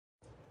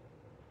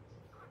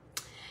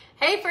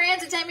Hey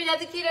friends, it's Amy,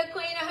 the Keto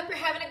Queen. I hope you're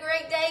having a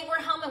great day.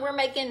 We're home and we're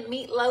making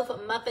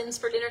meatloaf muffins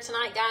for dinner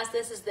tonight, guys.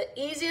 This is the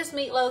easiest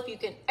meatloaf you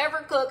can ever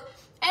cook,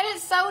 and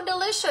it's so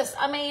delicious.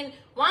 I mean,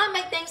 why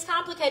make things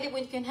complicated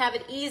when you can have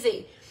it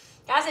easy?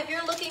 Guys, if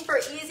you're looking for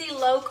easy,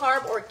 low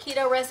carb or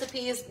keto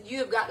recipes,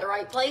 you've got the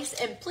right place.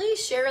 And please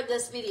share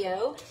this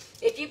video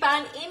if you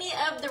find any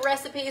of the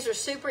recipes are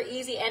super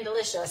easy and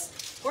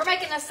delicious. We're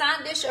making a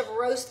side dish of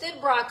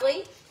roasted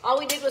broccoli. All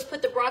we did was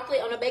put the broccoli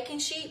on a baking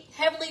sheet,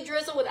 heavily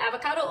drizzled with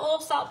avocado oil,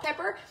 salt,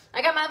 pepper.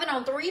 I got my oven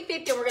on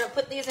 350, and we're gonna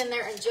put these in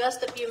there in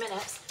just a few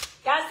minutes.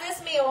 Guys,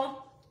 this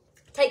meal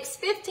takes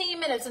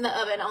 15 minutes in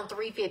the oven on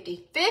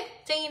 350.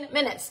 15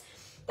 minutes.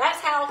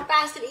 That's how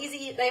fast and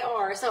easy they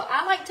are. So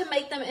I like to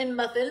make them in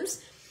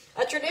muffins.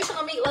 A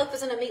traditional meatloaf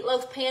is in a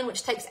meatloaf pan,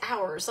 which takes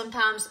hours,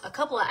 sometimes a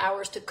couple of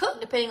hours to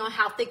cook, depending on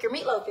how thick your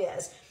meatloaf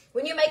is.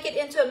 When you make it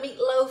into a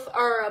meatloaf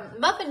or a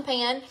muffin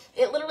pan,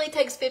 it literally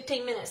takes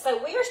 15 minutes.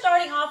 So we are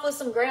starting off with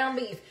some ground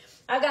beef.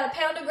 I've got a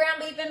pound of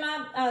ground beef in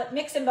my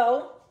mixing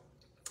bowl,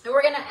 and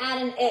we're gonna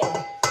add an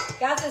egg.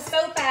 Guys, it's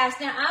so fast.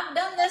 Now, I've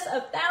done this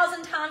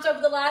 1,000 times over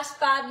the last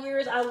 5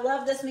 years. I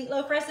love this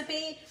meatloaf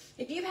recipe.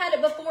 If you've had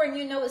it before and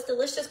you know it's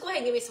delicious, go ahead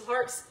and give me some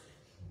hearts.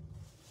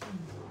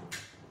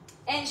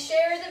 And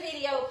share the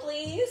video,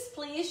 please.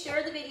 Please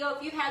share the video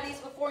if you've had these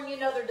before and you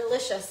know they're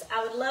delicious.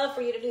 I would love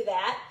for you to do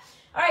that.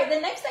 All right, the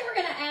next thing we're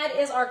gonna add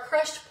is our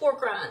crushed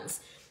pork rinds.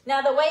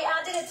 Now, the way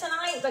I did it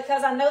tonight,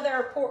 because I know there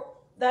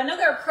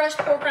are crushed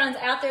pork rinds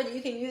out there that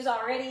you can use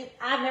already.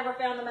 I've never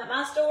found them at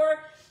my store.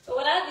 But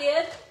what I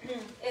did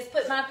is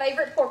put my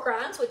favorite pork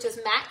rinds, which is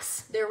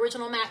Max, the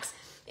original Max,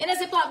 in a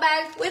Ziploc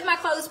bag with my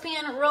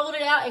clothespin, rolled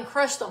it out, and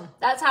crushed them.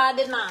 That's how I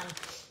did mine.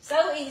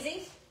 So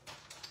easy.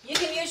 You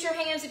can use your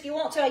hands if you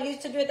want to. I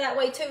used to do it that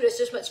way too. It's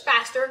just much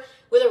faster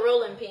with a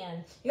rolling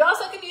pin. You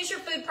also can use your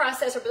food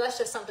processor, but that's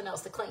just something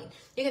else to clean.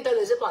 You can throw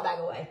the Ziploc bag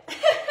away.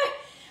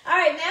 All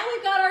right, now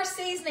we've got our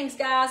seasonings,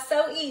 guys.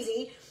 So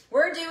easy.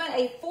 We're doing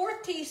a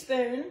 4th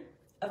teaspoon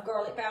of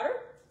garlic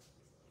powder,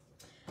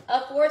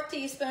 a 4th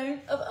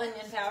teaspoon of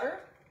onion powder,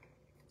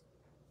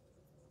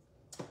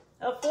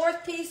 a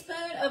 4th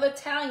teaspoon of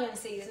Italian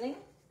seasoning,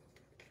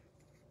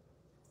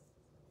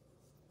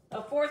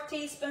 a 4th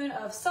teaspoon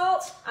of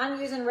salt. I'm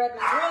using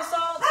Redmond's real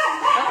salt.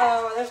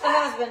 Uh-oh, there's the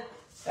husband.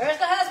 There's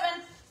the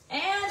husband.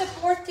 And a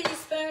 4th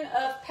teaspoon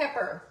of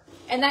pepper.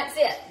 And that's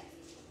it.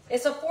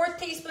 It's a 4th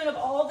teaspoon of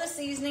all the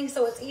seasoning,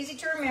 so it's easy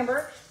to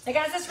remember. Now,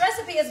 guys, this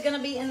recipe is going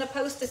to be in the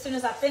post as soon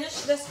as I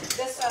finish as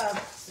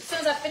soon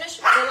as I finish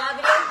the live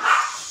video.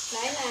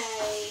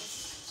 Nay.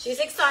 She's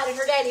excited.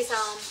 Her daddy's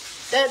home.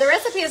 The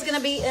recipe is going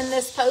to be in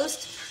this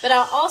post, but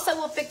I also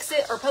will fix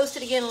it or post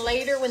it again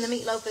later when the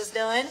meatloaf is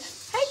done.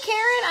 Hey,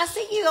 Karen, I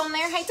see you on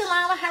there. Hey,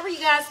 Delilah, how are you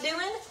guys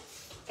doing?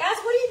 Guys,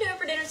 what are you doing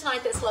for dinner tonight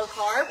that's low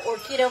carb or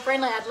keto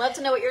friendly? I'd love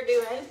to know what you're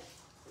doing.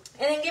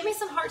 And then give me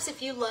some hearts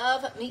if you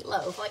love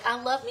meatloaf. Like,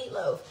 I love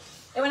meatloaf.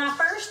 And when I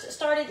first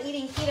started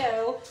eating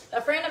keto,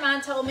 a friend of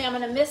mine told me I'm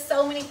going to miss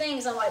so many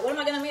things. I'm like, what am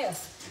I going to miss?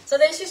 So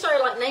then she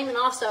started like naming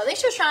off stuff. I think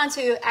she was trying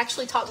to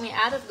actually talk me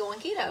out of going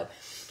keto.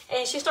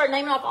 And she started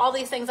naming off all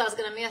these things I was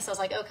going to miss. I was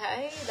like,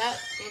 okay,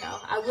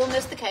 I will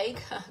miss the cake.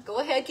 Go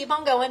ahead, keep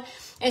on going.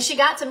 And she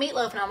got to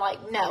meatloaf, and I'm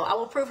like, no, I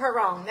will prove her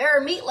wrong. There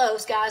are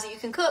meatloaves, guys, that you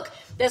can cook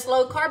that's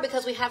low carb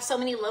because we have so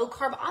many low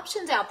carb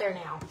options out there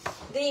now.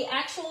 The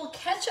actual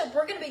ketchup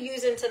we're going to be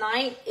using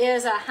tonight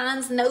is a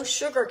Heinz no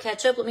sugar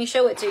ketchup. Let me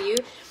show it to you.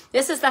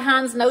 This is the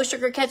Heinz no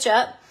sugar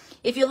ketchup.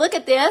 If you look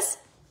at this,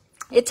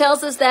 it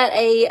tells us that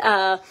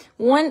a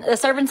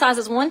serving size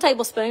is 1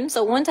 tablespoon.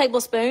 So 1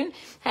 tablespoon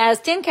has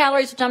 10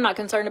 calories, which I'm not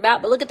concerned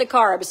about. But look at the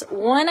carbs.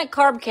 1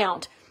 carb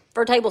count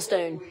per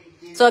tablespoon.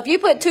 So if you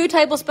put 2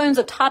 tablespoons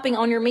of topping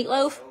on your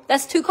meatloaf,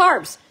 that's 2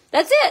 carbs.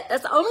 That's it.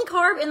 That's the only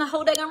carb in the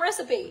whole daggone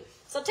recipe.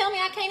 So tell me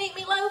I can't eat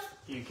meatloaf?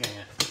 You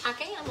can't. I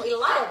can. I'm going to eat a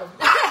lot of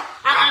them.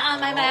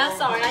 I'm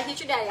sorry. I hit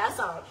your daddy. I'm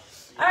sorry.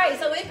 All right.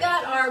 So we've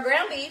got our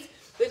ground beef.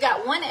 We've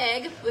got 1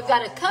 egg. We've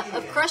got a cup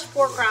of crushed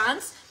pork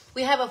rinds.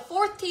 We have a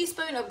 4th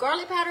teaspoon of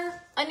garlic powder,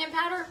 onion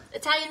powder,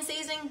 Italian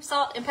seasoning,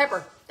 salt, and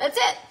pepper. That's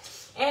it.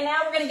 And now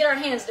we're going to get our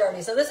hands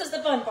dirty. So this is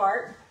the fun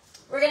part.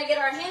 We're going to get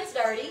our hands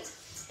dirty.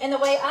 And the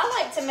way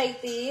I like to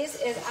make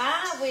these is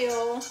I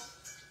will...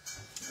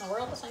 In the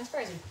world, this thing's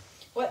crazy.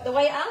 The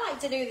way I like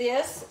to do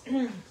this...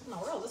 In the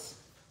world,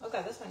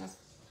 okay, this thing is...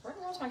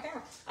 Where's my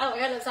camera? Oh, I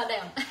got it upside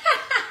down.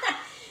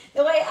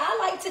 The way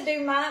I like to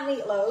do my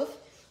meatloaf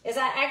is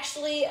I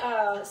actually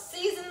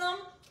season them,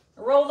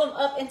 roll them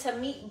up into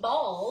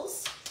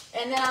meatballs,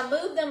 and then I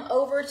move them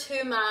over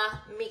to my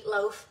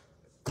meatloaf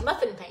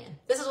muffin pan.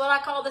 This is what I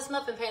call this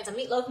muffin pan. It's a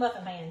meatloaf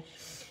muffin pan.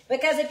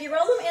 Because if you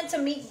roll them into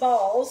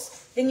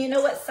meatballs, then you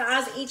know what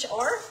size each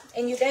are,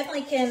 and you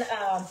definitely can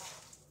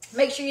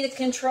make sure you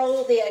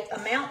control the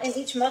amount in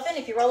each muffin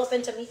if you roll up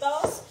into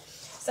meatballs.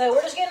 So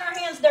we're just getting our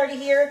hands dirty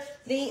here.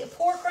 The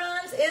pork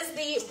rinds is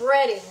the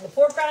breading. The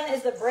pork rind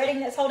is the breading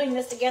that's holding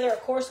this together,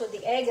 of course, with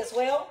the egg as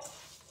well.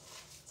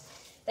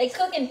 They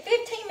cook in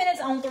 15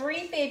 minutes on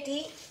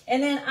 350,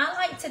 and then I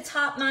like to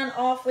top mine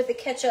off with the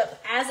ketchup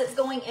as it's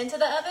going into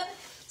the oven.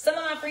 Some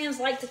of my friends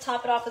like to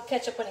top it off with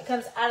ketchup when it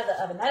comes out of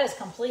the oven. That is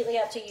completely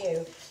up to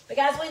you. But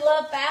guys, we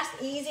love fast,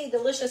 easy,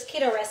 delicious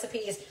keto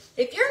recipes.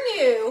 If you're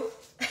new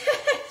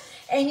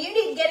and you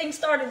need getting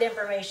started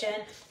information,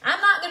 I'm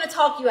not going to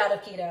talk you out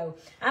of keto.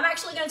 I'm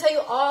actually going to tell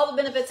you all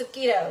the benefits of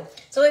keto.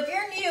 So if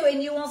you're new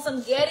and you want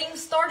some getting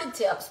started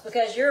tips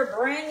because you're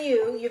brand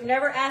new, you've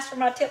never asked for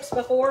my tips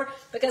before,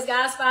 because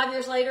guys, 5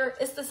 years later,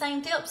 it's the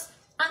same tips.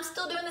 I'm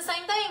still doing the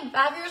same thing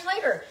 5 years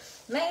later,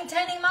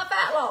 maintaining my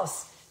fat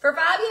loss for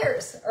 5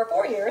 years or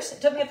 4 years. It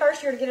took me a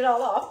first year to get it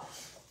all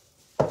off.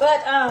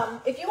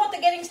 But if you want the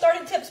getting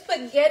started tips,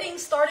 put getting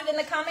started in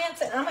the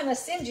comments and I'm going to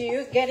send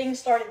you getting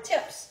started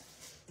tips.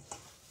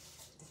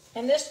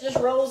 And this just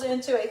rolls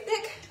into a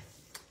thick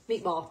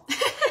meatball.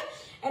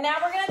 And now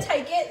we're going to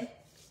take it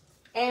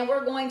and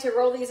we're going to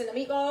roll these into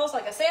meatballs,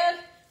 like I said,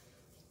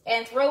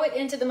 and throw it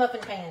into the muffin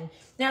pan.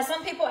 Now,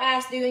 some people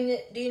ask, do you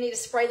need to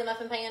spray the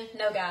muffin pan?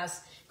 No, guys.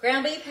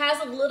 Ground beef has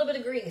a little bit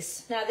of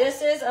grease. Now,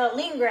 this is a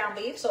lean ground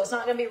beef, so it's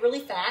not going to be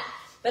really fat,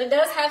 but it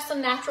does have some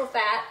natural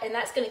fat, and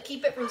that's going to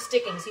keep it from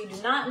sticking, so you do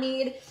not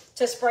need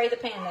to spray the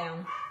pan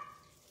down.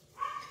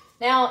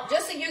 Now,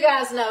 just so you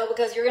guys know,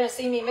 because you're going to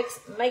see me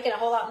making a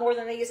whole lot more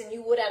than these than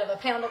you would out of a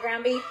pound of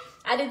ground beef,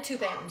 I did 2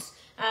 pounds.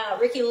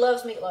 Ricky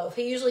loves meatloaf.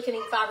 He usually can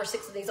eat 5 or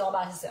 6 of these all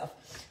by himself.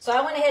 So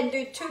I went ahead and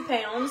did 2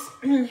 pounds,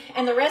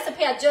 and the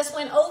recipe I just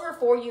went over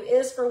for you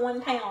is for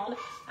 1 pound.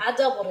 I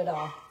doubled it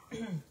all.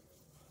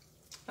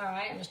 All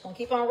right, I'm just going to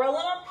keep on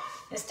rolling them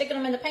and sticking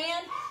them in the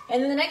pan.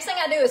 And then the next thing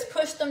I do is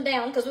push them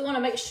down, because we want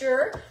to make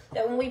sure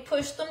that when we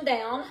push them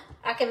down,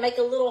 I can make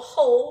a little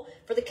hole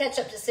for the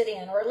ketchup to sit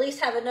in, or at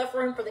least have enough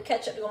room for the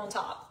ketchup to go on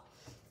top.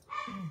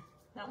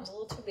 That one's a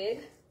little too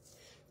big.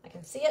 I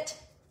can see it.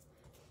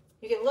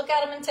 You can look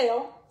at them and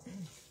tell.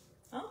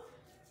 Oh.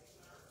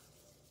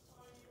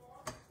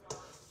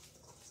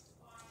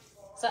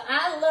 So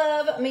I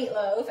love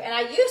meatloaf, and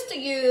I used to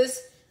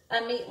use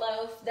a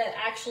meatloaf that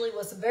actually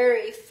was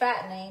very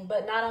fattening,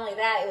 but not only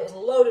that, it was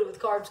loaded with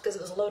carbs because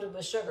it was loaded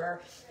with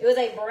sugar. It was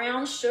a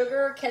brown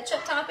sugar ketchup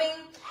topping.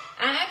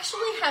 I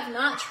actually have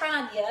not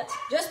tried yet,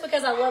 just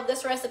because I love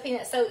this recipe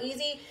and it's so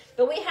easy,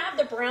 but we have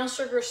the brown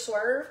sugar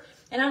swerve,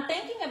 and I'm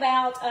thinking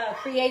about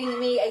creating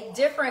me a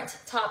different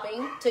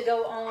topping to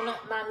go on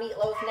my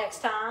meatloaf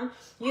next time,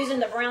 using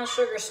the brown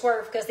sugar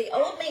swerve, because the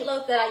old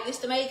meatloaf that I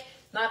used to make,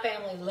 my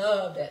family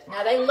loved it.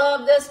 Now, they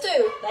love this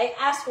too. They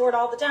ask for it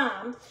all the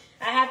time.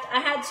 I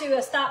had to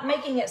stop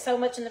making it so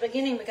much in the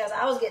beginning because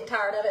I was getting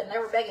tired of it and they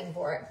were begging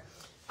for it.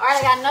 All right,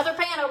 I got another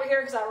pan over here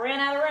because I ran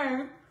out of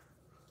room.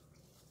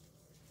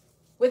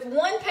 With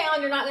 1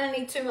 pound, you're not going to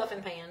need 2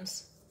 muffin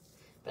pans,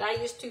 but I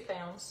used 2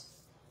 pounds.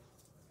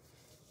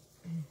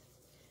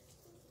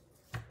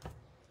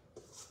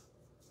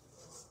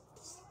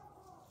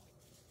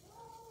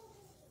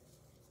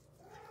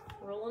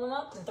 Rolling them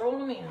up and throwing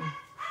them in.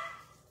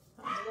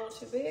 That one's a little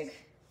too big.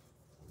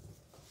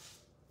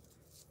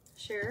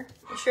 Sure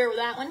with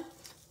that one.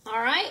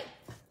 All right.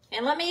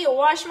 And let me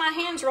wash my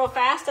hands real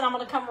fast, and I'm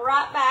going to come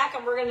right back,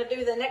 and we're going to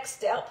do the next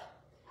step.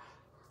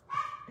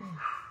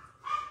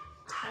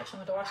 Actually,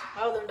 I'm going to wash.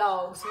 Oh, them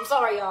dogs. I'm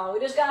sorry, y'all. We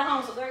just got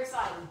home, so they're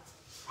excited.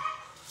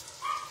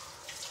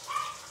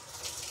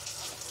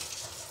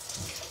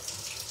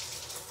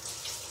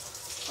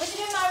 What you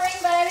doing, my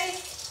ring, baby?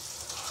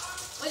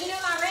 What you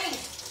doing, my ring?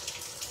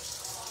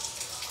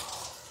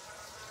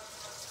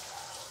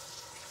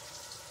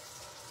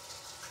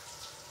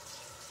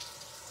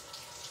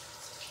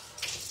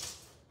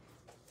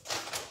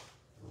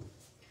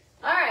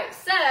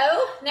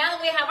 Now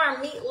that we have our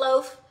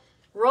meatloaf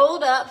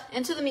rolled up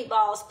into the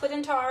meatballs, put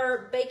into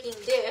our baking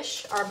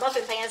dish, our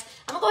muffin pans,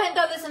 I'm going to go ahead and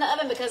throw this in the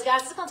oven because,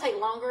 guys, it's going to take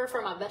longer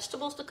for my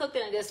vegetables to cook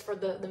than it is for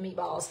the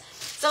meatballs.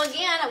 So,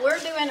 again, we're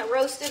doing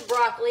roasted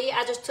broccoli.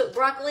 I just took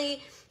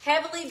broccoli,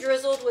 heavily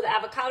drizzled with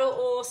avocado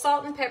oil,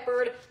 salt and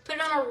peppered, put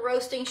it on a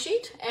roasting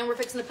sheet, and we're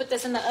fixing to put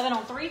this in the oven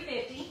on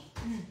 350.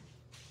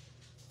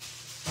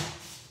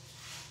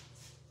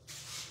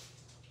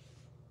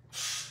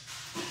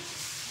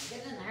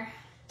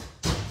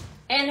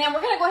 And then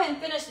we're going to go ahead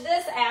and finish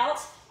this out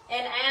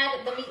and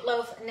add the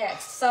meatloaf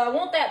next. So I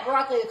want that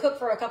broccoli to cook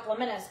for a couple of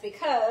minutes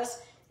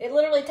because it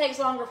literally takes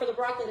longer for the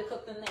broccoli to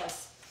cook than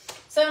this.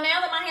 So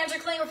now that my hands are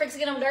clean, we're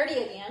fixing to get them dirty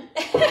again.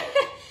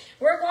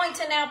 We're going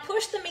to now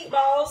push the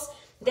meatballs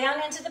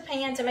down into the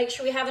pan to make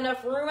sure we have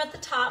enough room at the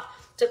top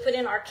to put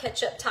in our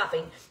ketchup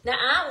topping. Now,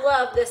 I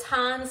love this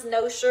Heinz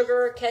no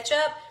sugar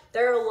ketchup.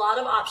 There are a lot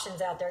of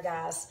options out there,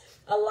 guys.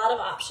 A lot of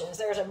options.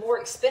 There's a more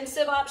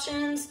expensive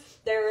options.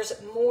 There's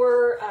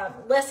more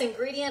less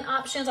ingredient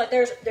options. Like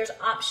there's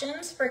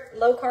options for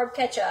low carb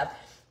ketchup.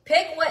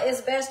 Pick what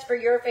is best for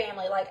your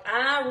family. Like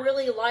I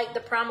really like the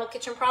Primal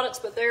Kitchen products,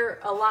 but they're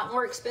a lot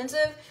more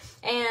expensive,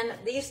 and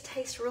these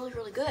taste really,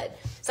 really good.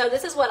 So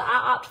this is what I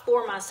opt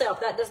for myself.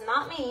 That does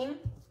not mean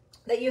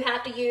that you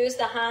have to use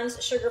the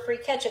Heinz sugar-free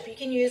ketchup. You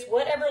can use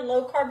whatever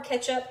low carb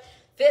ketchup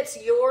fits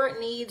your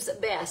needs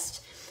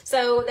best.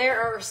 So there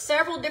are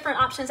several different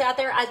options out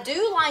there. I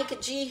do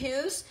like G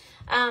Hughes.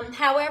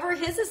 However,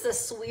 his is a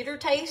sweeter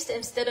taste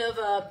instead of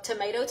a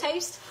tomato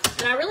taste.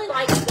 And I really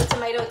like the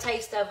tomato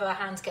taste of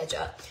Heinz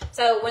ketchup.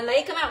 So when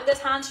they come out with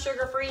this Heinz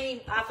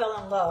sugar-free, I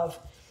fell in love.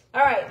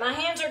 All right, my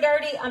hands are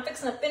dirty. I'm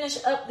fixing to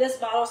finish up this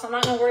bottle, so I'm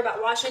not going to worry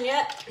about washing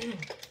yet. I'm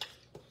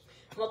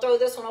going to throw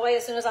this one away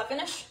as soon as I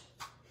finish.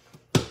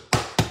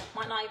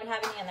 Might not even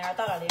have any in there. I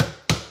thought I did.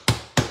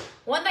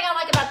 One thing I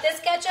like about this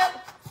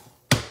ketchup,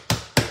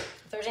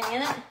 if there's any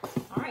in it,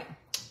 all right.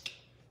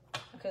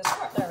 Okay,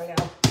 there we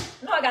go.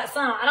 I know I got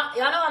some. I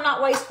know I'm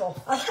not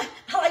wasteful. I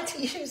like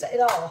to use it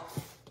all.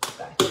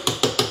 Okay.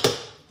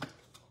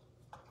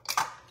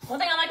 One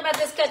thing I like about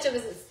this ketchup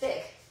is it's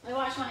thick. Let me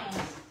wash my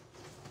hands.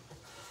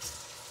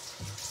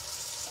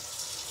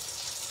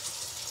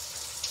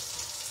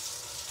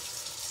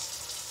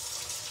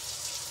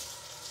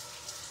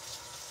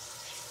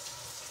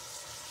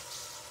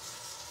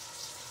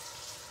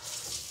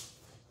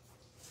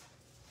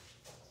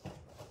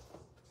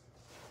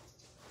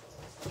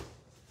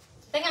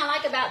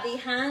 About the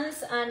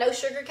Heinz no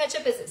sugar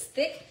ketchup is it's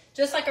thick,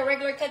 just like a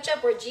regular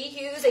ketchup. Where G.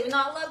 Hughes, even though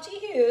I love G.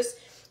 Hughes,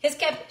 his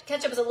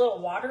ketchup is a little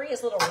watery,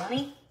 it's a little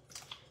runny.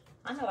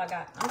 I'm glad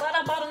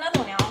I bought another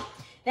one, y'all.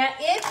 Now,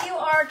 if you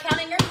are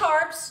counting your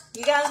carbs,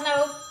 you guys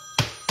know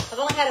I've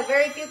only had a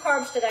very few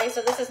carbs today,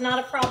 so this is not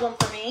a problem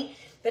for me.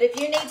 But if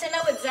you need to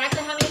know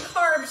exactly how many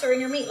carbs are in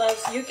your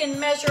meatloaves, you can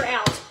measure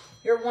out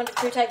your 1 to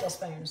 2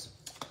 tablespoons.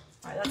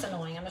 All right, that's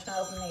annoying. I'm just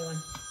gonna open a new one.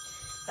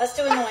 That's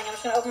too annoying. I'm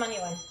just going to open my new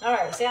one. All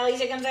right. See how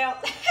easy it comes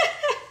out?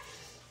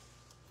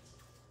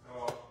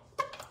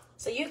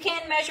 So you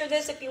can measure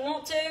this if you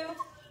want to.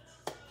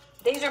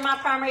 These are my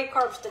primary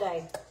carbs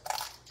today.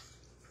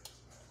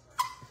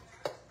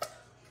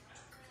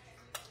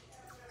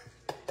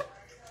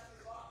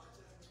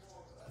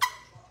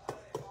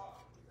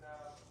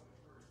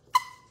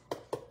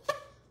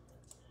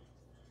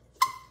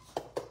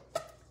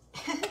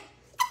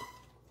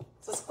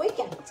 It's a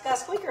squeaking. It's got a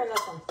squeaker in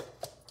this one.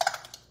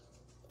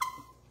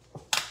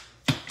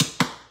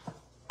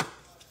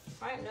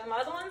 Doing my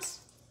other ones.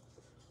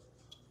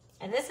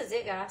 And this is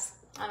it, guys.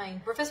 I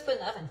mean, we're just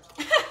putting in the oven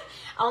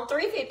on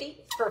 350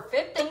 for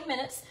 15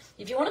 minutes.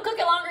 If you want to cook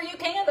it longer, you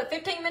can, but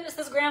 15 minutes,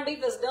 this ground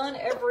beef is done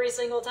every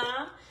single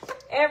time.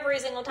 Every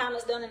single time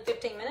it's done in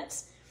 15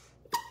 minutes.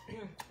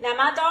 Now,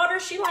 my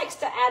daughter, she likes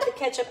to add the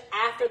ketchup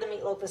after the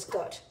meatloaf is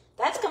cooked.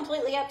 That's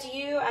completely up to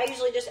you. I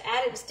usually just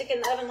add it and stick it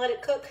in the oven, let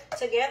it cook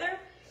together.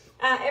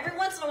 Every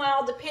once in a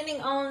while, depending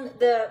on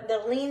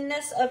the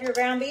leanness of your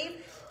ground beef,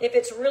 if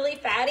it's really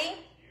fatty,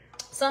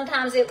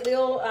 sometimes it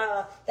will,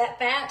 that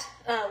fat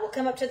will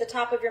come up to the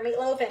top of your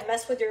meatloaf and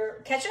mess with your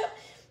ketchup.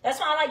 That's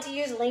why I like to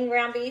use lean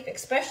ground beef,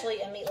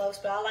 especially in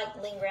meatloafs, but I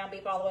like lean ground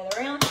beef all the way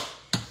around.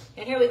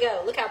 And here we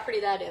go. Look how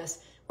pretty that is.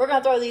 We're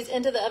going to throw these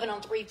into the oven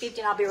on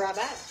 350, and I'll be right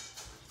back.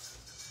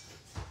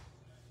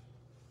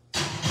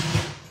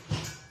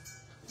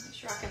 Make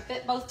sure I can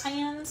fit both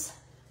pans.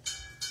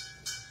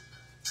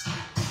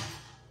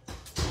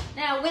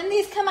 Now, when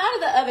these come out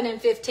of the oven in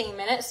 15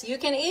 minutes, you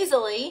can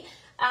easily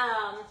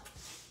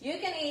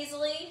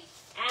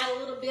add a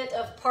little bit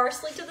of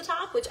parsley to the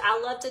top, which I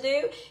love to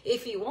do.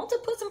 If you want to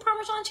put some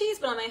Parmesan cheese,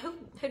 but I mean,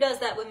 who does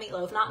that with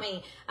meatloaf? Not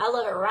me. I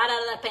love it right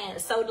out of that pan.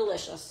 It's so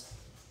delicious.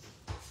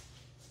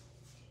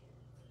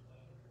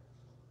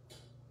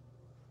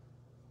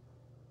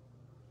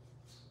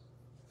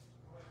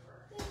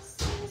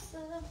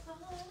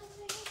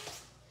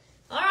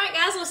 All right,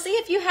 guys, we'll see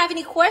if you have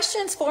any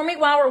questions for me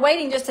while we're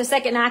waiting just a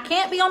second. Now, I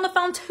can't be on the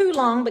phone too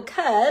long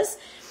because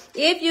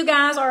if you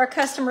guys are a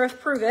customer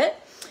of Prove It,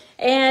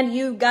 and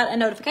you got a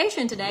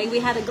notification today, we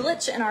had a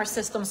glitch in our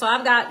system. So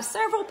I've got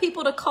several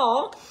people to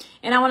call,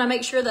 and I want to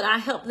make sure that I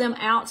help them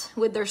out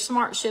with their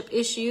smart ship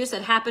issues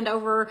that happened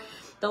over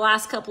the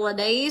last couple of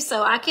days.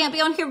 So I can't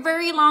be on here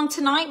very long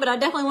tonight, but I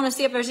definitely want to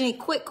see if there's any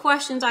quick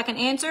questions I can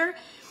answer.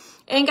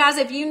 And guys,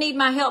 if you need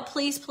my help,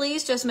 please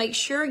just make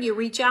sure you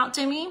reach out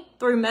to me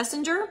through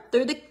Messenger,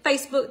 through the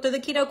Facebook, through the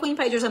Keto Queen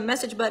page. There's a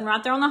message button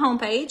right there on the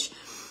homepage.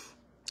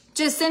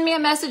 Just send me a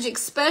message,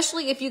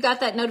 especially if you got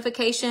that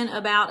notification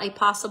about a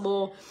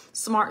possible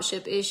smart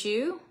ship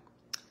issue.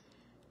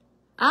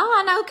 Oh,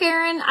 I know,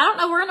 Karen. I don't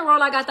know where in the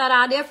world I got that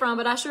idea from,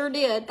 but I sure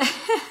did.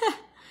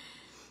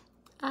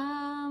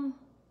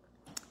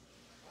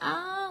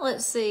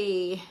 Let's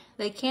see.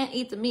 They can't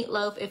eat the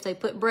meatloaf if they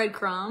put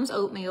breadcrumbs,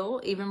 oatmeal,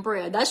 even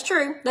bread. That's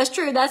true. That's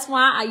true. That's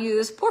why I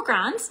use pork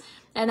rinds,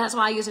 and that's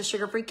why I use a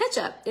sugar-free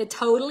ketchup. It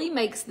totally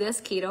makes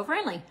this keto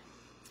friendly.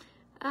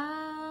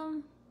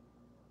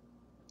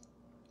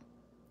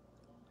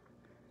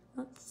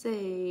 Let's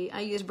see. I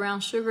use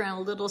brown sugar and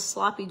a little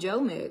sloppy Joe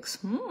mix.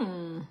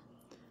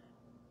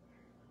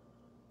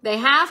 They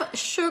have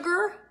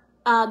sugar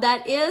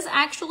that is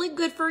actually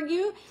good for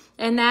you,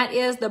 and that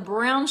is the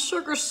brown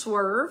sugar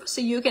swerve. So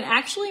you can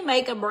actually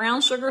make a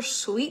brown sugar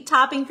sweet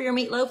topping for your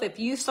meatloaf if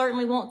you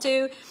certainly want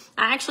to.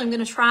 I actually am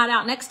going to try it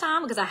out next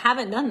time because I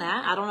haven't done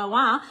that. I don't know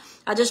why.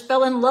 I just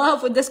fell in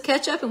love with this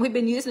ketchup, and we've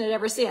been using it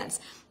ever since.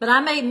 But I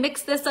may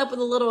mix this up with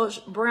a little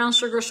brown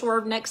sugar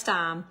swerve next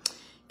time.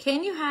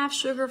 Can you have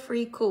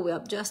sugar-free Cool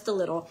Whip? Just a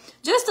little.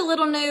 Just a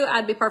little new,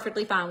 I'd be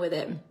perfectly fine with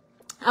it.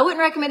 I wouldn't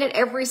recommend it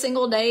every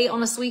single day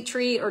on a sweet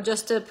treat or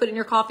just to put in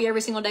your coffee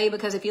every single day,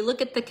 because if you look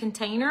at the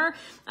container,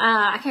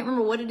 I can't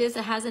remember what it is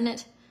that has in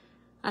it.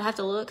 I'd have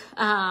to look.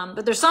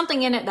 But there's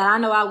something in it that I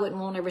know I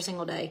wouldn't want every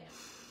single day.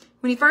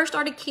 When you first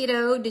started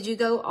keto, did you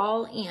go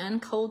all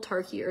in cold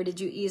turkey or did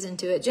you ease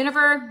into it?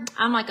 Jennifer,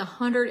 I'm like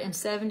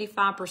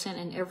 175%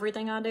 in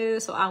everything I do,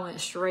 so I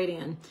went straight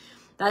in.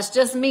 That's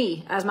just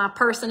me as my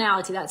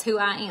personality. That's who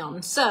I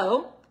am.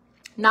 So,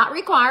 not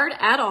required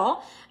at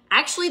all.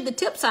 Actually, the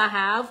tips I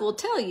have will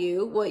tell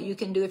you what you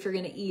can do if you're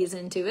going to ease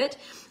into it.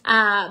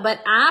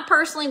 But I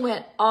personally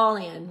went all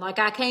in. Like,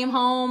 I came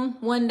home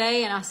one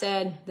day and I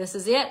said, this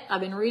is it.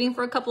 I've been reading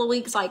for a couple of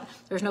weeks. Like,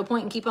 there's no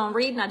point in keep on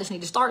reading. I just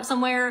need to start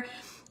somewhere.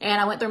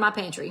 And I went through my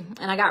pantry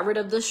and I got rid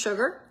of the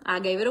sugar. I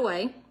gave it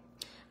away.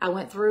 I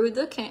went through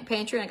the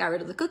pantry and I got rid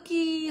of the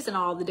cookies and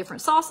all the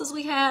different sauces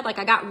we had. Like,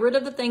 I got rid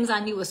of the things I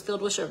knew was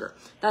filled with sugar.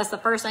 That's the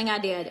first thing I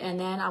did. And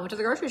then I went to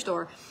the grocery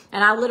store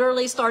and I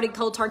literally started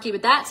cold turkey,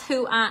 but that's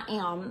who I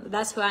am.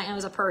 That's who I am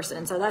as a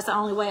person. So that's the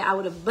only way I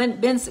would have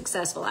been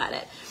successful at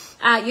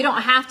it. You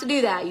don't have to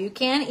do that. You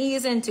can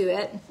ease into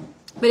it.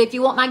 But if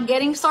you want my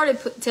getting started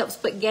tips,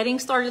 put getting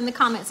started in the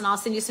comments and I'll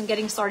send you some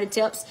getting started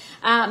tips.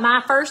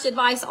 My first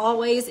advice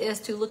always is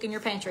to look in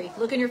your pantry.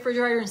 Look in your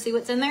refrigerator and see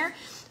what's in there.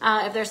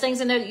 If there's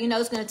things in there that you know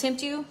is going to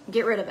tempt you,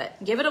 get rid of it.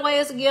 Give it away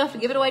as a gift.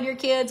 Give it away to your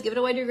kids. Give it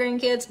away to your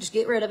grandkids. Just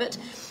get rid of it.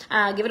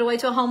 Give it away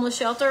to a homeless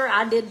shelter.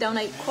 I did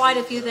donate quite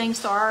a few things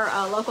to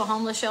our local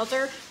homeless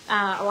shelter.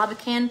 A lot of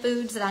canned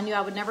foods that I knew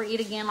I would never eat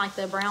again, like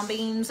the brown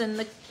beans and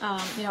the,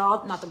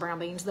 not the brown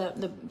beans,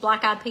 the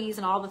black-eyed peas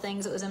and all the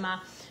things that was in my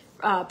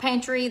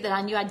pantry that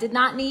I knew I did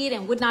not need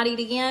and would not eat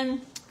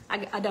again.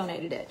 I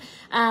donated it.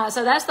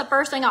 So that's the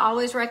first thing I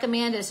always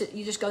recommend is that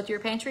you just go through your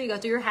pantry, you go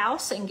through your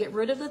house and get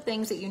rid of the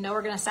things that you know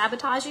are going to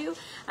sabotage you,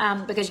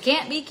 because you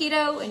can't be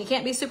keto and you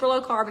can't be super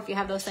low carb if you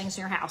have those things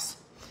in your house.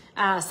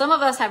 Some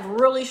of us have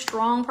really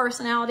strong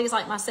personalities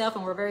like myself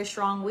and we're very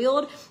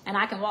strong-willed, and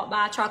I can walk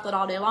by chocolate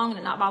all day long and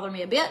it not bother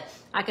me a bit.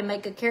 I can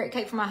make a carrot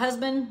cake for my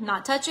husband,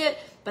 not touch it,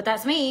 but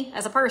that's me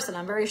as a person.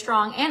 I'm very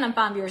strong and I'm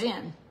 5 years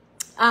in.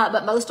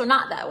 But most are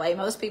not that way.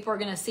 Most people are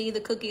going to see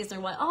the cookies and they're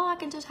like, oh, I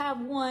can just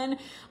have one.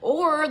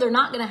 Or they're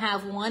not going to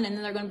have one and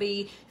then they're going to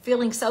be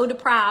feeling so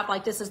deprived,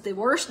 like this is the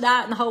worst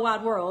diet in the whole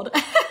wide world,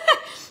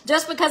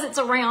 just because it's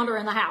around or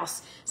in the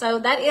house. So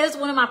that is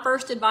one of my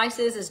first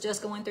advices, is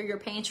just going through your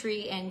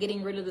pantry and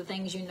getting rid of the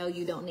things you know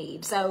you don't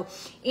need. So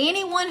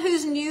anyone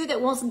who's new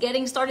that wants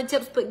getting started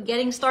tips, put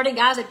getting started.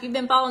 Guys, if you've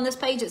been following this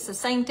page, it's the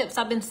same tips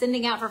I've been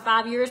sending out for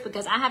 5 years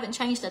because I haven't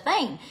changed a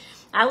thing.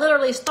 I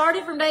literally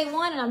started from day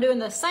one and I'm doing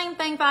the same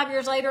thing 5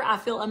 years later. I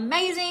feel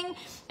amazing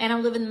and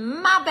I'm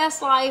living my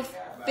best life,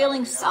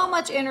 feeling so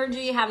much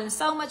energy, having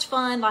so much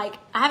fun. Like,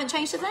 I haven't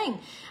changed a thing.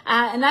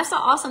 And that's the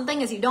awesome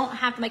thing, is you don't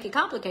have to make it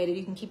complicated.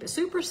 You can keep it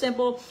super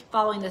simple,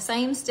 following the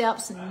same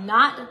steps,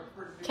 not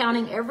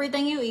counting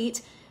everything you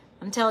eat.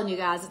 I'm telling you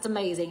guys, it's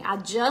amazing. I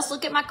just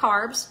look at my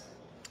carbs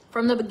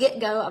from the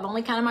get-go. I've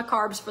only counted my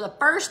carbs for the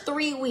first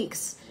 3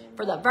 weeks.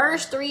 For the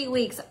first 3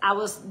 weeks, I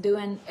was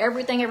doing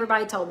everything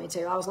everybody told me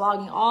to. I was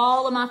logging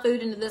all of my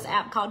food into this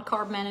app called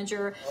Carb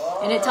Manager,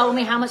 and it told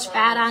me how much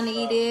fat I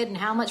needed and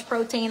how much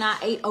protein I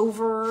ate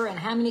over and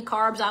how many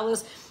carbs I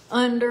was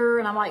under.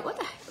 And I'm like, what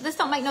the heck? This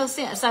don't make no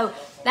sense. So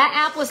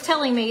that app was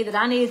telling me that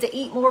I needed to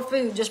eat more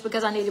food just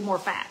because I needed more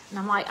fat. And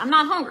I'm like, I'm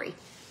not hungry.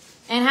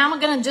 And how am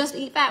I going to just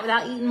eat fat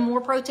without eating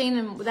more protein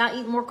and without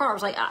eating more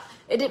carbs? Like,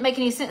 it didn't make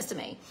any sense to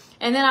me.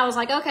 And then I was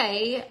like,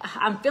 okay,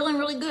 I'm feeling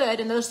really good.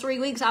 In those 3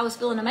 weeks, I was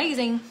feeling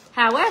amazing.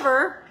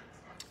 However,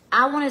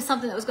 I wanted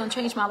something that was going to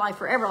change my life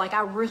forever. Like,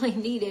 I really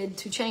needed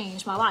to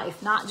change my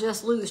life, not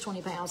just lose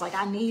 20 pounds. Like,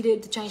 I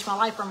needed to change my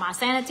life for my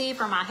sanity,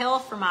 for my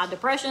health, for my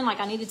depression. Like,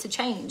 I needed to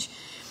change.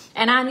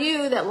 And I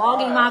knew that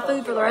logging my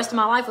food for the rest of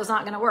my life was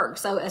not going to work.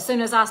 So as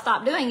soon as I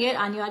stopped doing it,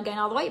 I knew I'd gain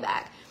all the weight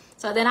back.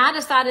 So then I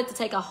decided to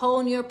take a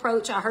whole new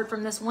approach. I heard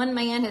from this one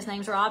man. His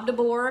name's Rob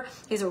DeBoer.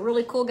 He's a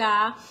really cool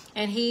guy.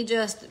 And he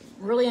just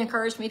really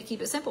encouraged me to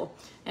keep it simple.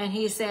 And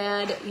he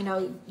said, you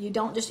know, you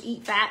don't just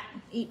eat fat,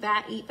 eat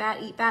fat, eat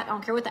fat, eat fat. I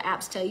don't care what the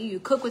apps tell you. You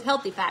cook with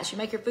healthy fats. You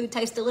make your food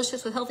taste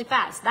delicious with healthy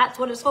fats. That's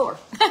what it's for.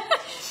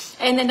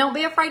 And then don't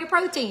be afraid of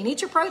protein.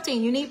 Eat your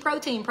protein. You need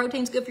protein.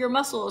 Protein's good for your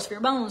muscles, for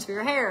your bones, for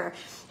your hair.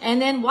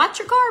 And then watch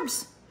your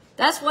carbs.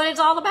 That's what it's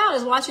all about,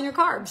 is watching your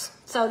carbs.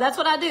 So that's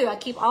what I do. I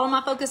keep all of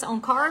my focus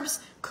on carbs,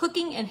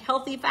 cooking and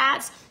healthy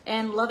fats,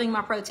 and loving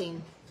my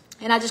protein.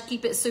 And I just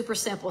keep it super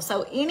simple.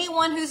 So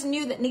anyone who's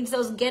new that needs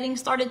those getting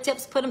started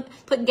tips, put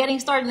getting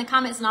started in the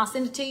comments and I'll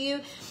send it to you.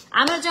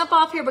 I'm going to jump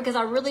off here because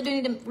I really do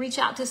need to reach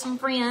out to some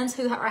friends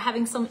who are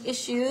having some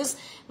issues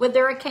with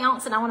their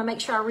accounts, and I want to make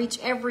sure I reach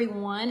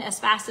everyone as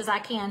fast as I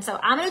can. So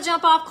I'm going to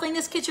jump off, clean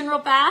this kitchen real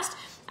fast.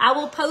 I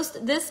will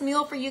post this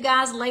meal for you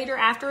guys later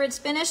after it's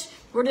finished.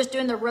 We're just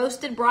doing the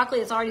roasted broccoli.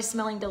 It's already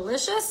smelling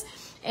delicious.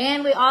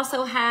 And we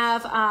also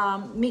have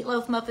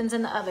meatloaf muffins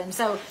in the oven.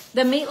 So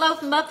the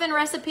meatloaf muffin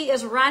recipe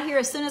is right here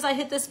as soon as I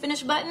hit this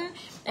finish button.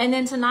 And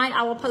then tonight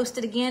I will post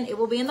it again. It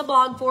will be in the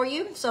blog for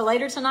you. So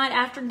later tonight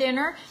after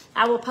dinner,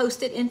 I will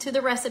post it into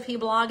the recipe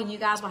blog, and you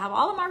guys will have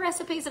all of my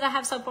recipes that I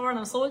have so far. And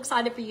I'm so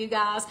excited for you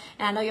guys.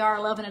 And I know y'all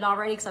are loving it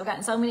already because I've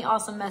gotten so many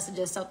awesome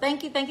messages. So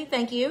thank you, thank you,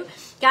 thank you.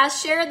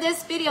 Guys, share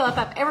this video. If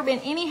I've ever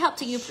been any help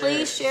to you,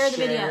 please share the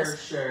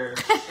videos. Share.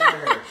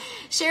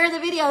 Share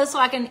the videos so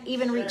I can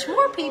even reach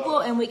more people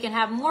and we can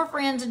have more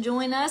friends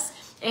join us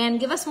and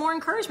give us more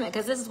encouragement,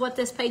 because this is what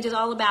this page is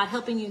all about,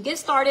 helping you get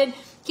started,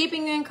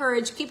 keeping you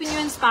encouraged, keeping you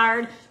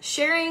inspired,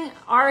 sharing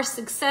our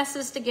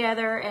successes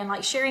together, and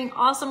like sharing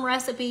awesome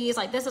recipes.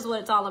 Like, this is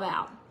what it's all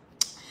about.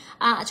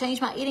 I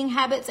changed my eating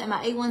habits and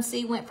my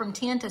A1C went from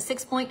 10 to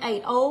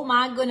 6.8. Oh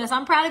my goodness.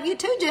 I'm proud of you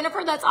too,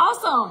 Jennifer. That's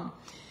awesome.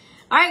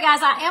 All right,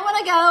 guys, I am going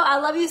to go. I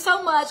love you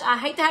so much. I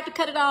hate to have to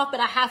cut it off, but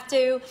I have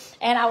to.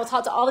 And I will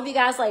talk to all of you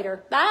guys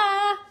later.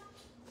 Bye.